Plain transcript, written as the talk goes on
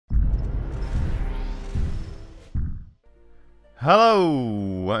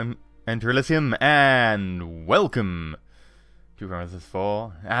Hello, I'm EnterElysium, and welcome to Europa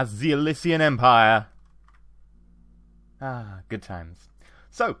Universalis IV as the Elysian Empire. Ah, good times.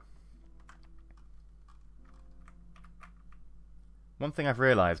 So, one thing I've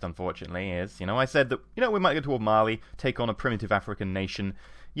realised, unfortunately, is, I said that, we might go toward Mali, take on a primitive African nation.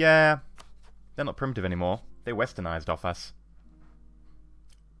 Yeah, they're not primitive anymore. They westernised off us.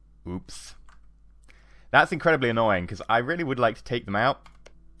 Oops. That's incredibly annoying, because I really would like to take them out.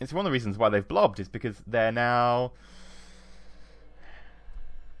 It's one of the reasons why they've blobbed, is because they're now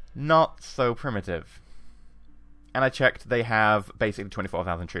not so primitive. And I checked, they have basically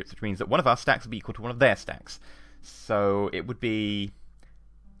 24,000 troops, which means that one of our stacks would be equal to one of their stacks. So it would be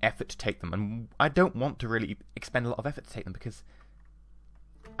effort to take them, and I don't want to really expend a lot of effort to take them, because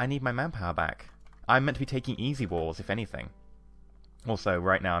I need my manpower back. I'm meant to be taking easy wars, if anything. Also,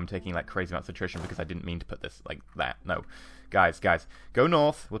 right now I'm taking like crazy amounts of attrition because I didn't mean to put this like that. No. Guys, go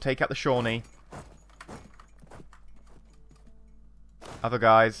north. We'll take out the Shawnee. Other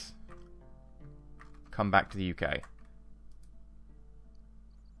guys, come back to the UK.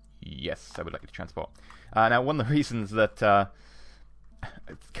 Yes, I would like to transport. Now, one of the reasons that,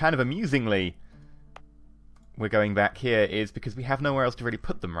 kind of amusingly, we're going back here is because we have nowhere else to really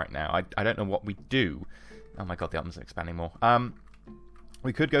put them right now. I don't know what we do. Oh my god, the islands are expanding more.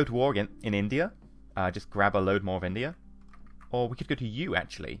 We could go to war again in India. Just grab a load more of India. Or we could go to you,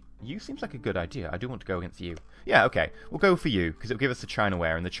 actually. You seems like a good idea. I do want to go against you. Yeah, okay. We'll go for you, because it'll give us the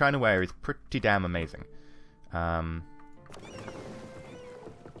Chinaware, and the Chinaware is pretty damn amazing. Right,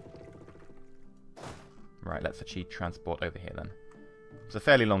 let's actually transport over here, then. It's a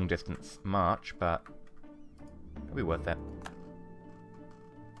fairly long distance march, but it'll be worth it.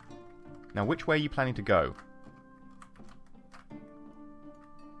 Now, which way are you planning to go?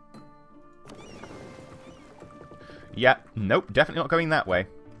 Yeah, nope, definitely not going that way.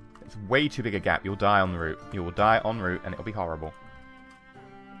 It's way too big a gap. You'll die on the route. You will die en route, and it'll be horrible.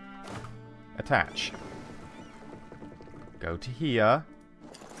 Attach. Go to here.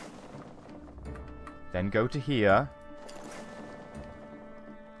 Then go to here.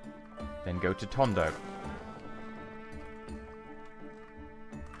 Then go to Tondo.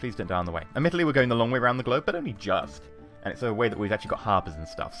 Please don't die on the way. Admittedly, we're going the long way around the globe, but only just. And it's a way that we've actually got harbours and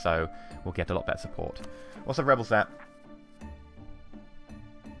stuff, so we'll get a lot better support. What's the rebels at?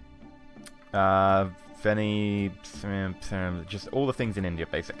 Just all the things in India,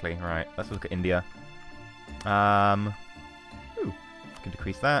 basically. Right, let's look at India. Ooh, can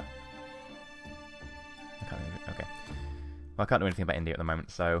decrease that. Okay. Well, I can't do anything about India at the moment,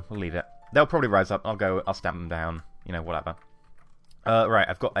 so we'll leave it. They'll probably rise up. I'll stamp them down. Whatever. Right,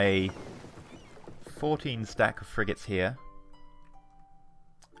 I've got a 14 stack of frigates here.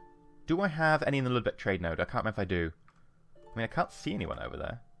 Do I have any in the Ludbeck trade node? I can't remember if I do. I mean, I can't see anyone over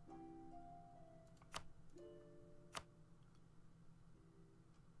there.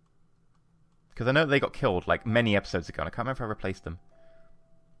 Because I know they got killed, like, many episodes ago, and I can't remember if I replaced them.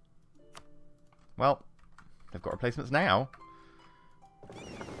 Well, they've got replacements now.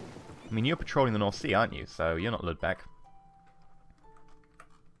 I mean, you're patrolling the North Sea, aren't you? So, you're not Ludbeck.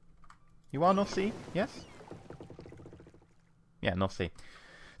 You are North Sea? Yes? Yeah, North Sea.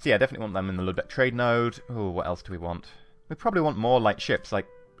 So yeah, definitely want them in the Ludbeck trade node. Oh, what else do we want? We probably want more light ships. Like,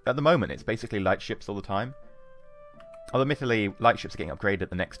 at the moment, it's basically light ships all the time. Although, admittedly, light ships are getting upgraded at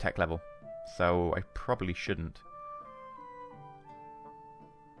the next tech level. So, I probably shouldn't.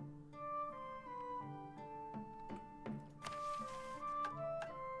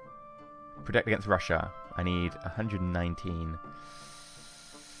 Protect against Russia. I need 119.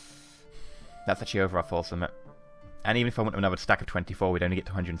 That's actually over our force limit. And even if I want another stack of 24, we'd only get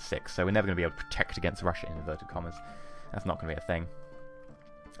to 106, so we're never going to be able to protect against Russia, in inverted commas. That's not going to be a thing.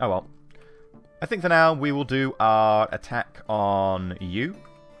 Oh well. I think for now, we will do our attack on you.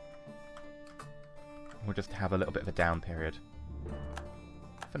 We'll just have a little bit of a down period.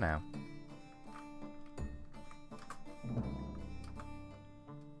 For now.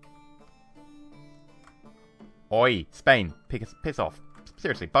 Oi! Spain! Piss off.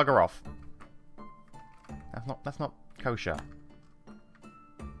 Seriously, bugger off. That's not kosher.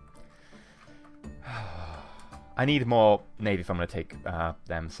 I need more navy if I'm going to take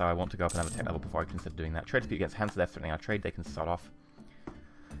them, so I want to go up another tech level before I consider doing that. Trade dispute against Hansa, they're threatening our trade, they can start off.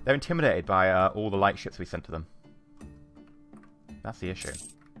 They're intimidated by all the light ships we sent to them. That's the issue.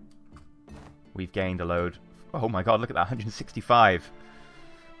 We've gained a load. Oh my god, look at that, 165.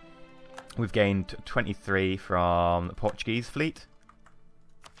 We've gained 23 from the Portuguese fleet.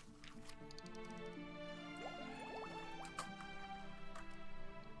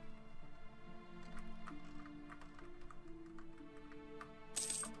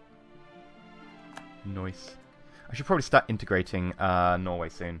 Nice. I should probably start integrating Norway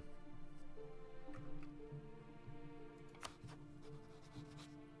soon.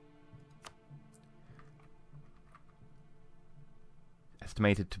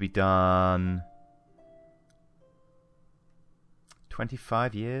 Estimated to be done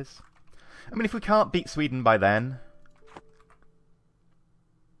 25 years. I mean, if we can't beat Sweden by then,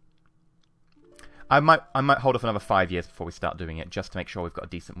 I might hold off another 5 years before we start doing it, just to make sure we've got a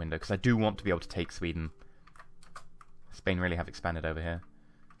decent window, because I do want to be able to take Sweden. Spain really have expanded over here.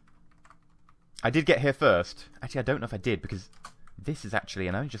 I did get here first. Actually, I don't know if I did, because this is actually,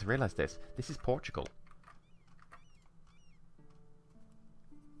 and I only just realised this is Portugal.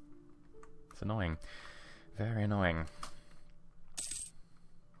 It's annoying. Very annoying.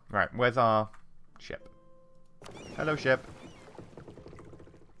 Right, where's our ship? Hello, ship.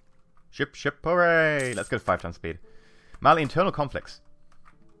 Ship, hooray! Let's go to 5 times speed. Mali, internal conflicts.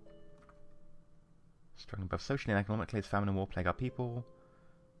 Struggling both socially and economically as famine and war plague our people.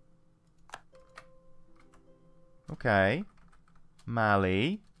 Okay.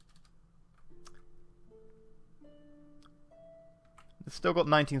 Mali. They've still got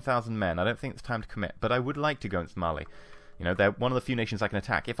 19,000 men. I don't think it's time to commit, but I would like to go into Mali. You know, they're one of the few nations I can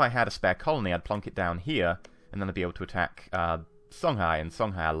attack. If I had a spare colony, I'd plonk it down here, and then I'd be able to attack Songhai, and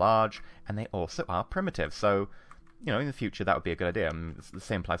Songhai are large, and they also are primitive. So, you know, in the future, that would be a good idea. The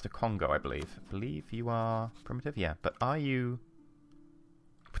same applies to Congo, I believe. I believe you are primitive? Yeah, but are you...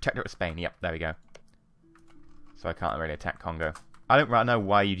 Protectorate of Spain. Yep, there we go. So I can't really attack Congo. I don't know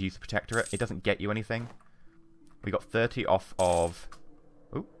why you'd use the Protectorate. It doesn't get you anything. We got 30 off of...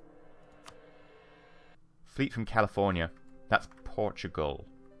 Ooh. Fleet from California. That's Portugal.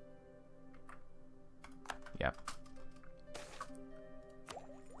 Yeah.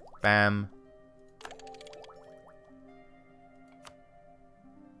 Bam.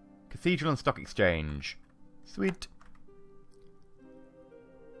 Cathedral and Stock Exchange. Sweet.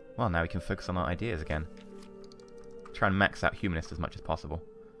 Well, now we can focus on our ideas again. Try and max out humanist as much as possible.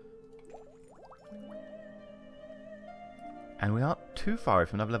 And we aren't too far away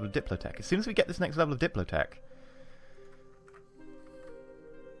from another level of Diplotech. As soon as we get this next level of Diplotech...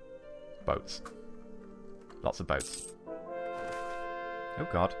 Boats. Lots of boats. Oh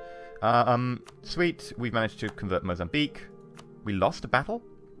god. Sweet. We've managed to convert Mozambique. We lost a battle?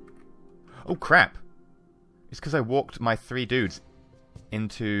 Oh crap! It's because I walked my 3 dudes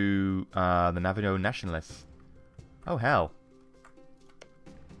into the Navajo Nationalists. Oh hell.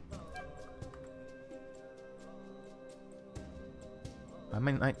 I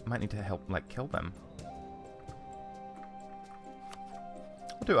might need to help, like, kill them.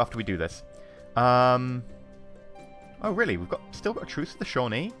 We'll do it after we do this. Oh really? We've still got a truce with the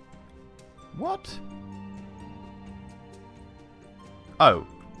Shawnee? What? Oh.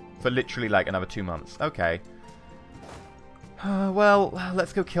 For literally, like, another 2 months. Okay. Well,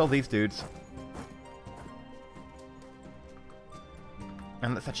 let's go kill these dudes.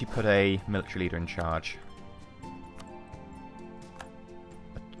 And let's actually put a military leader in charge.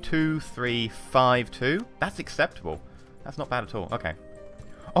 2, 3, 5, 2? That's acceptable. That's not bad at all. Okay.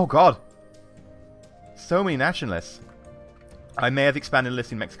 Oh god! So many nationalists. I may have expanded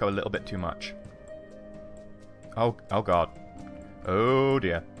Elysian Mexico a little bit too much. Oh god. Oh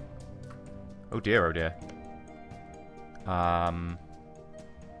dear. Oh dear, oh dear.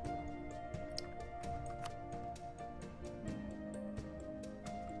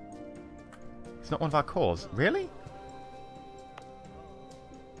 It's not one of our cores. Really?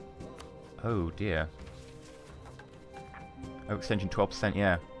 Oh dear. Oh, extension 12%,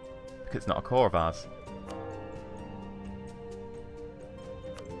 yeah. Because it's not a core of ours.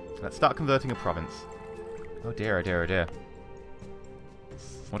 Let's start converting a province. Oh dear, oh dear, oh dear.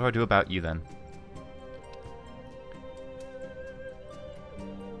 What do I do about you then?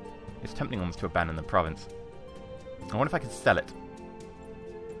 It's tempting almost to abandon the province. I wonder if I can sell it.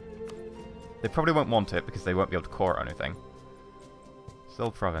 They probably won't want it because they won't be able to core it or anything.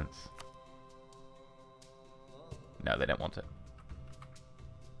 Sell province. No, they don't want it.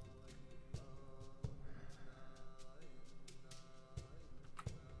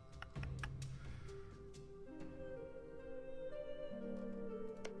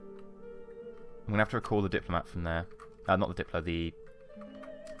 I'm gonna have to recall the diplomat from there. Not the diplomat, the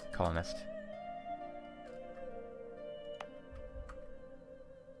colonist.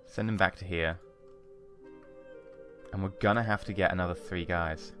 Send him back to here. And we're gonna have to get another 3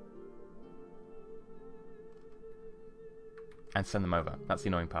 guys. And send them over. That's the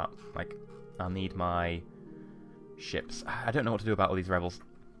annoying part. Like, I'll need my ships. I don't know what to do about all these rebels.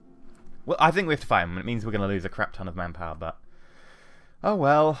 Well, I think we have to fight them. It means we're gonna lose a crap ton of manpower, but... Oh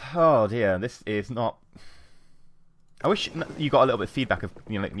well, oh dear, this is not... I wish you got a little bit of feedback of,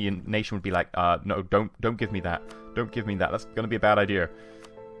 you know, like, your nation would be like, no, don't give me that. Don't give me that, that's gonna be a bad idea.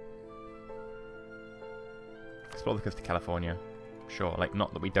 Explore the coast of California. Sure, like,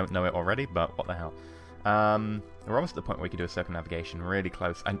 not that we don't know it already, but what the hell. We're almost at the point where we can do a circumnavigation, really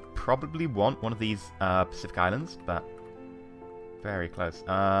close. I probably want one of these Pacific Islands, but very close.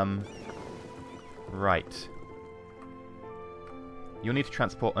 Right. You'll need to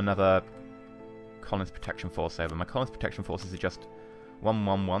transport another Colonist Protection Force over. My Colonist Protection Forces are just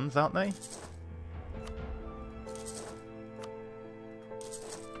 111s, aren't they?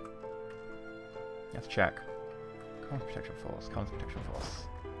 Let's check. Colonist Protection Force, Colonist Protection Force.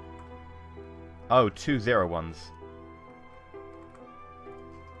 Oh, 201s.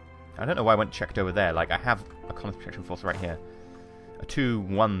 I don't know why I went checked over there. Like, I have a Colonist Protection Force right here. A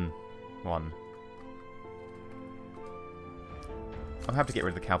 211. I'll have to get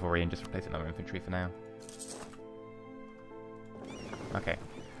rid of the cavalry and just replace it with another infantry for now. Okay.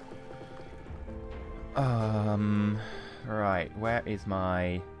 Right, where is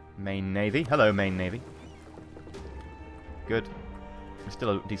my main navy? Hello, main navy. Good. We're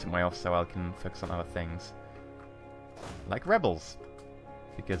still a decent way off, so I can focus on other things. Like rebels.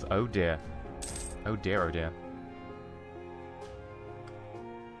 Because, oh dear. Oh dear, oh dear.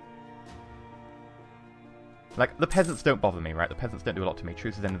 Like, the peasants don't bother me, right? The peasants don't do a lot to me.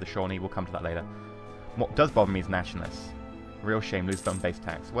 Truce is end of the Shawnee, we'll come to that later. What does bother me is nationalists. Real shame, lose on base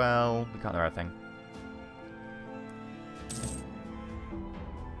tax. Well, we can't do everything.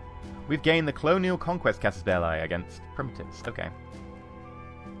 We've gained the colonial conquest casus belli against primitives. Okay.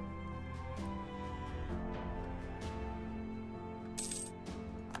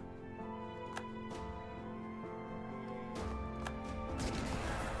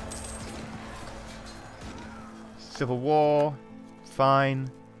 Civil War,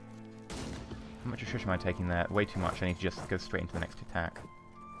 fine. How much attrition am I taking there? Way too much. I need to just go straight into the next attack.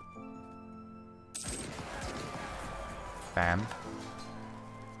 Bam.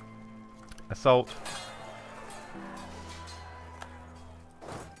 Assault.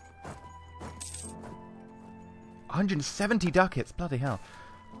 $170 ducats, bloody hell.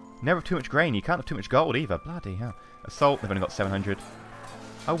 Never have too much grain, you can't have too much gold either, bloody hell. Assault, they've only got 700.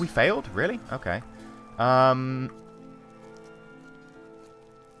 Oh, we failed? Really? Okay.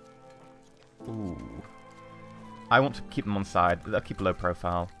 Ooh. I want to keep them on side. I'll keep a low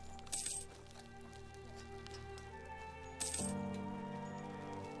profile.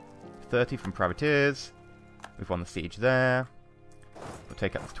 $30 from privateers. We've won the siege there. We'll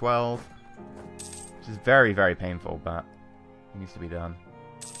take up to 12. This is very, very painful, but it needs to be done.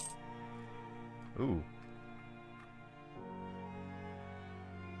 Ooh.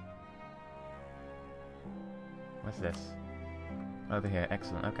 Where's this? Over here.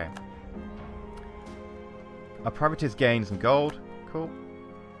 Excellent. Okay. Our privateers gain some gold. Cool.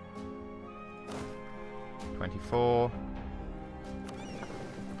 24.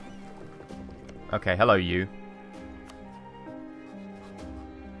 Okay, hello you.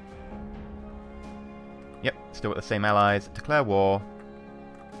 Yep, still with the same allies. Declare war.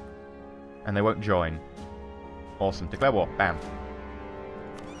 And they won't join. Awesome. Declare war. Bam.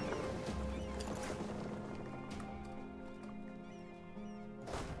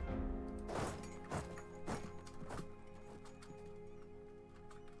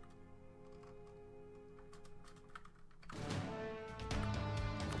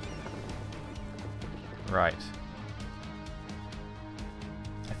 Right.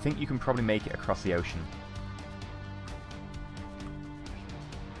 I think you can probably make it across the ocean.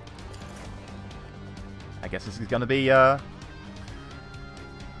 I guess this is going to be, I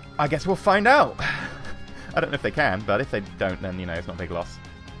guess we'll find out. I don't know if they can, but if they don't, then, you know, it's not a big loss.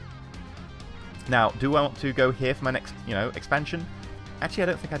 Now, do I want to go here for my next, you know, expansion? Actually, I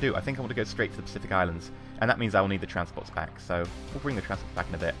don't think I do. I think I want to go straight to the Pacific Islands. And that means I will need the transports back. So, we'll bring the transports back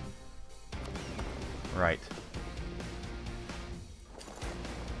in a bit. Right.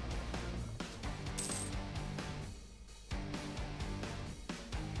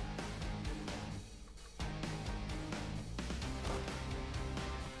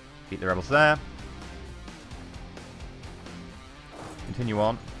 Beat the rebels there. Continue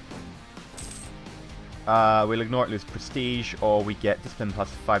on. We'll ignore it, lose prestige, or we get discipline plus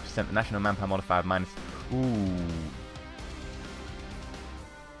 5%, the national manpower modifier minus... Ooh.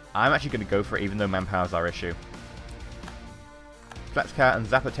 I'm actually going to go for it, even though manpower's our issue. Flatska and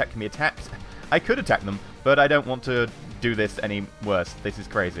Zapotec can be attacked. I could attack them, but I don't want to do this any worse. This is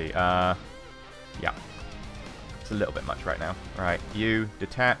crazy. Yeah. It's a little bit much right now. Right, you,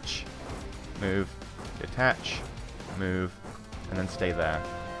 detach, move, detach, move, and then stay there.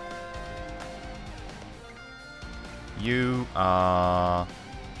 You are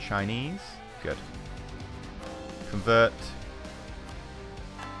Chinese? Good. Convert.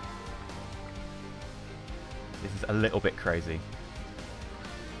 This is a little bit crazy.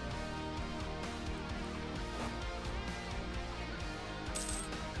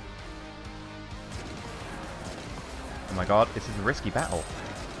 Oh my god, this is a risky battle.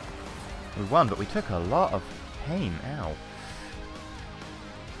 We won, but we took a lot of pain. Ow.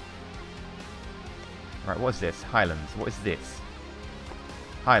 Right, what is this? Highlands. What is this?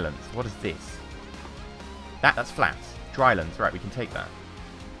 Highlands. What is this? That's flats. Drylands. Right, we can take that.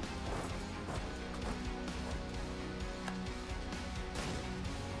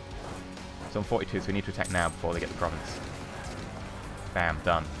 So on 42, so we need to attack now before they get the province. Bam,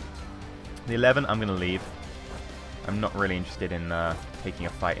 done. The 11, I'm going to leave. I'm not really interested in taking a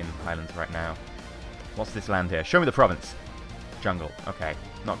fight in Highlands right now. What's this land here? Show me the province. Jungle. Okay.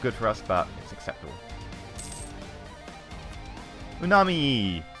 Not good for us, but it's acceptable.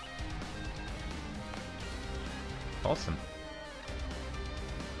 Unami! Awesome.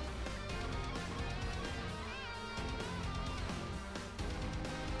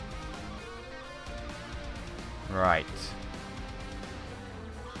 Right.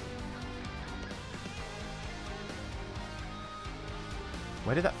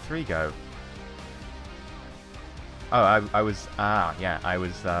 Where did that 3 go? Oh, I was... Ah, yeah, I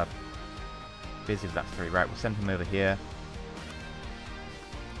was busy with that 3. Right, we'll send him over here.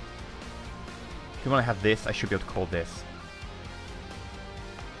 If you want to have this, I should be able to call this.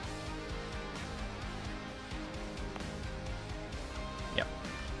 Yep.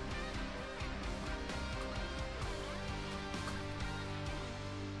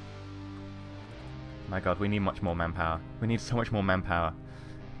 My god, we need much more manpower. We need so much more manpower.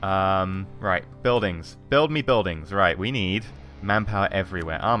 Right, buildings. Build me buildings. Right, we need manpower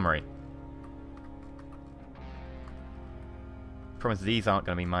everywhere. Armory. Promise these aren't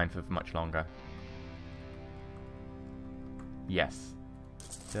going to be mine for much longer. Yes.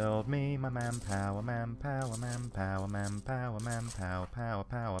 Build me my manpower, manpower, manpower, manpower, manpower, power,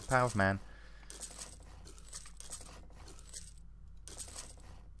 power, power of man.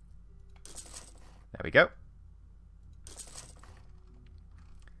 There we go.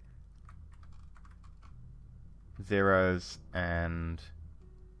 Zeros and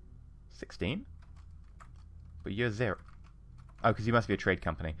 16? But you're 0. Oh, because you must be a trade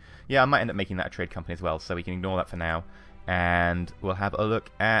company. Yeah, I might end up making that a trade company as well, so we can ignore that for now. And we'll have a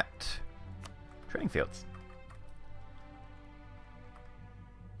look at trading fields.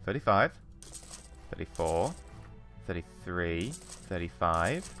 35, 34, 33,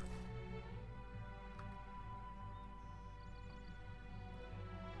 35.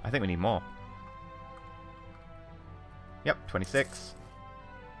 I think we need more. Yep, 26,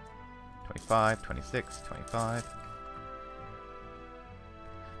 25, 26, 25.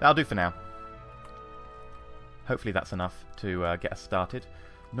 That'll do for now. Hopefully that's enough to get us started.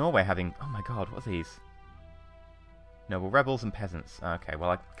 Norway having... Oh my god, what are these? Noble rebels and peasants. Okay, well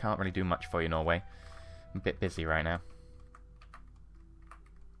I can't really do much for you, Norway. I'm a bit busy right now.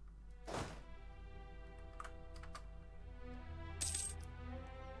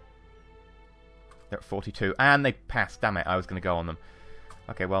 They're at 42. And they passed. Damn it, I was going to go on them.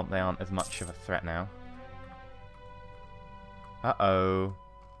 Okay, well, they aren't as much of a threat now. Uh-oh.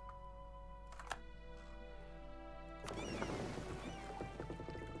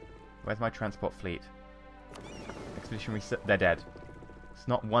 Where's my transport fleet? Expeditionary... They're dead. It's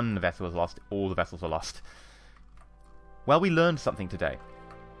not one vessel was lost. All the vessels were lost. Well, we learned something today.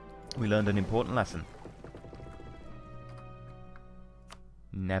 We learned an important lesson.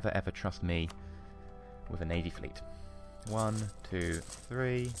 Never ever trust me with a navy fleet. 1, 2,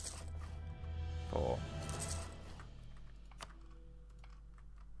 3, 4.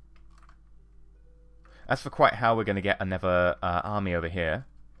 As for quite how we're going to get another army over here,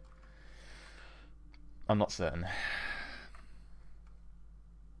 I'm not certain.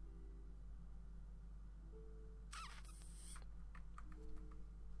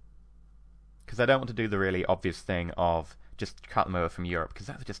 Because I don't want to do the really obvious thing of just cut them over from Europe, because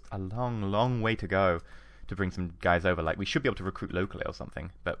that's just a long, long way to go to bring some guys over. Like, we should be able to recruit locally or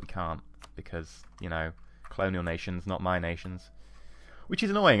something, but we can't, because, you know, colonial nations, not my nations. Which is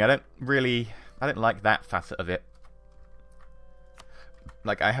annoying. I don't like that facet of it.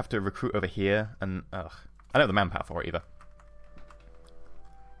 Like, I have to recruit over here, and, ugh. I don't have the manpower for it, either.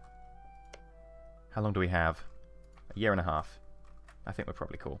 How long do we have? A year and a half. I think we're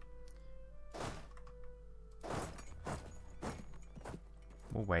probably cool.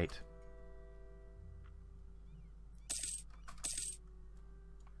 We'll wait.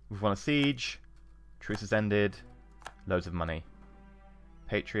 We've won a siege. Truce has ended. Loads of money.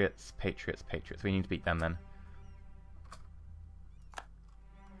 Patriots, patriots, patriots. We need to beat them then.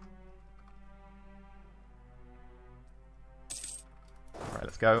 Right,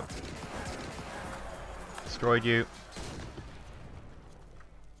 let's go. Destroyed you.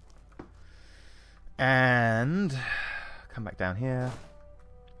 And come back down here.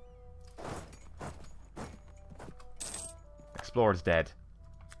 Explorer's dead.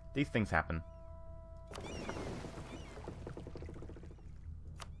 These things happen.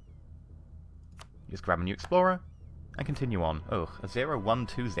 Just grab a new explorer and continue on. Oh, a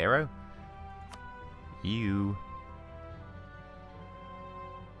 0120? You.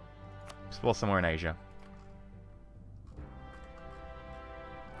 Explore somewhere in Asia.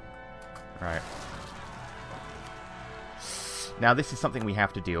 Right. Now this is something we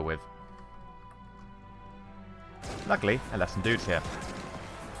have to deal with. Luckily, I left some dudes here.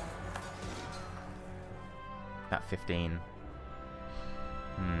 That 15.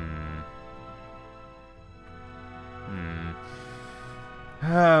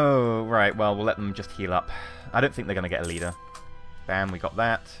 Oh, right, well, we'll let them just heal up. I don't think they're going to get a leader. Bam, we got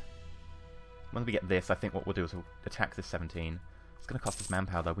that. When we get this, I think what we'll do is we'll attack this 17. It's going to cost us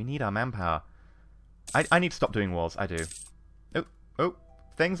manpower, though. We need our manpower. I need to stop doing wars. I do. Oh, oh,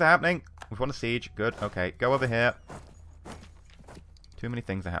 things are happening. We've won a siege. Good, okay. Go over here. Too many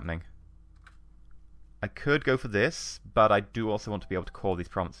things are happening. I could go for this, but I do also want to be able to core these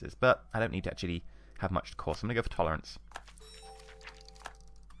provinces. But I don't need to actually have much to core, so I'm going to go for tolerance.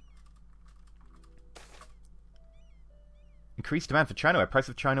 Increased demand for Chinaware. Price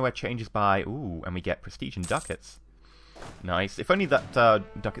of Chinaware changes by... Ooh, and we get prestige and ducats. Nice. If only that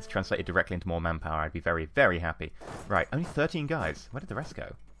ducats translated directly into more manpower, I'd be very, very happy. Right, only 13 guys. Where did the rest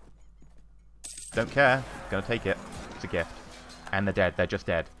go? Don't care. Gonna take it. It's a gift. And they're dead. They're just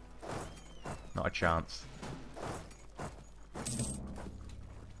dead. Not a chance.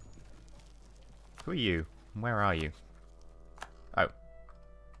 Who are you? Where are you? Oh.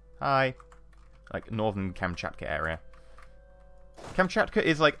 Hi. Like, northern Kamchatka area. Kamchatka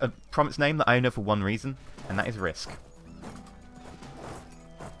is like a province name that I know for one reason, and that is risk.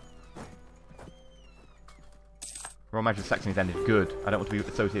 Royal Marriage of Saxony has ended. Good. I don't want to be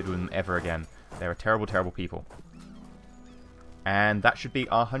associated with them ever again. They're a terrible, terrible people. And that should be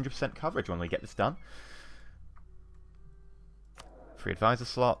our 100% coverage when we get this done. Free advisor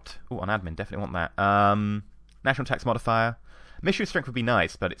slot. Ooh, on admin, definitely want that. National tax modifier. Missionary strength would be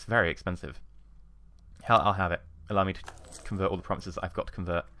nice, but it's very expensive. Hell, I'll have it. Allow me to convert all the provinces that I've got to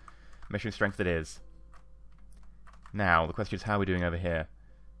convert. Missionary strength it is. Now, the question is, how are we doing over here?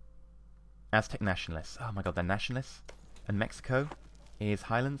 Aztec nationalists. Oh my god, they're nationalists? And Mexico is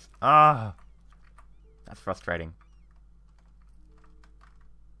Highlands? Ah! That's frustrating.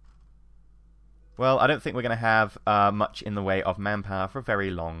 Well, I don't think we're going to have much in the way of manpower for a very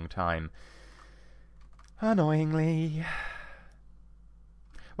long time. Annoyingly.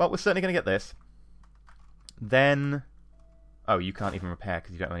 Well, we're certainly going to get this. Then... Oh, you can't even repair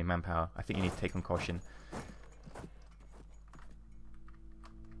because you don't have any manpower. I think you need to take on caution.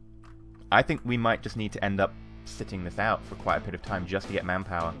 I think we might just need to end up sitting this out for quite a bit of time just to get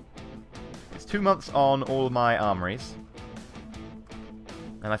manpower. It's 2 months on all of my armories.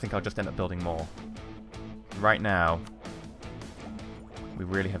 And I think I'll just end up building more. Right now, we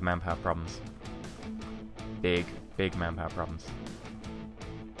really have manpower problems. Big, big manpower problems.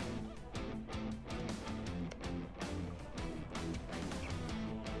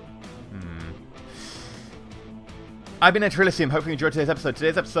 I've been EnterElysium. Hopefully you enjoyed today's episode.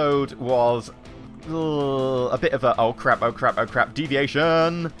 Today's episode was a bit of a oh crap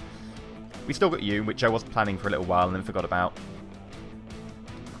deviation. We still got you, which I was planning for a little while and then forgot about.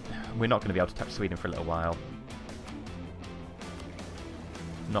 We're not going to be able to touch Sweden for a little while.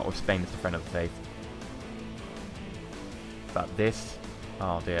 Not with Spain as the friend of the faith. But this...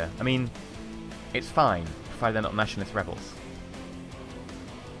 Oh dear. I mean, it's fine, provided they're not nationalist rebels.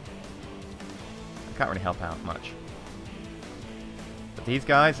 I can't really help out much. But these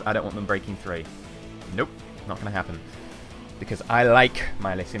guys, I don't want them breaking 3. Nope, not going to happen. Because I like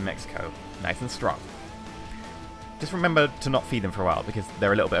my Elysian Mexico. Nice and strong. Just remember to not feed them for a while, because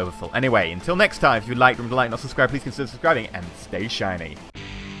they're a little bit overfull. Anyway, until next time, if you'd like, remember to like, not subscribe, please consider subscribing, and stay shiny.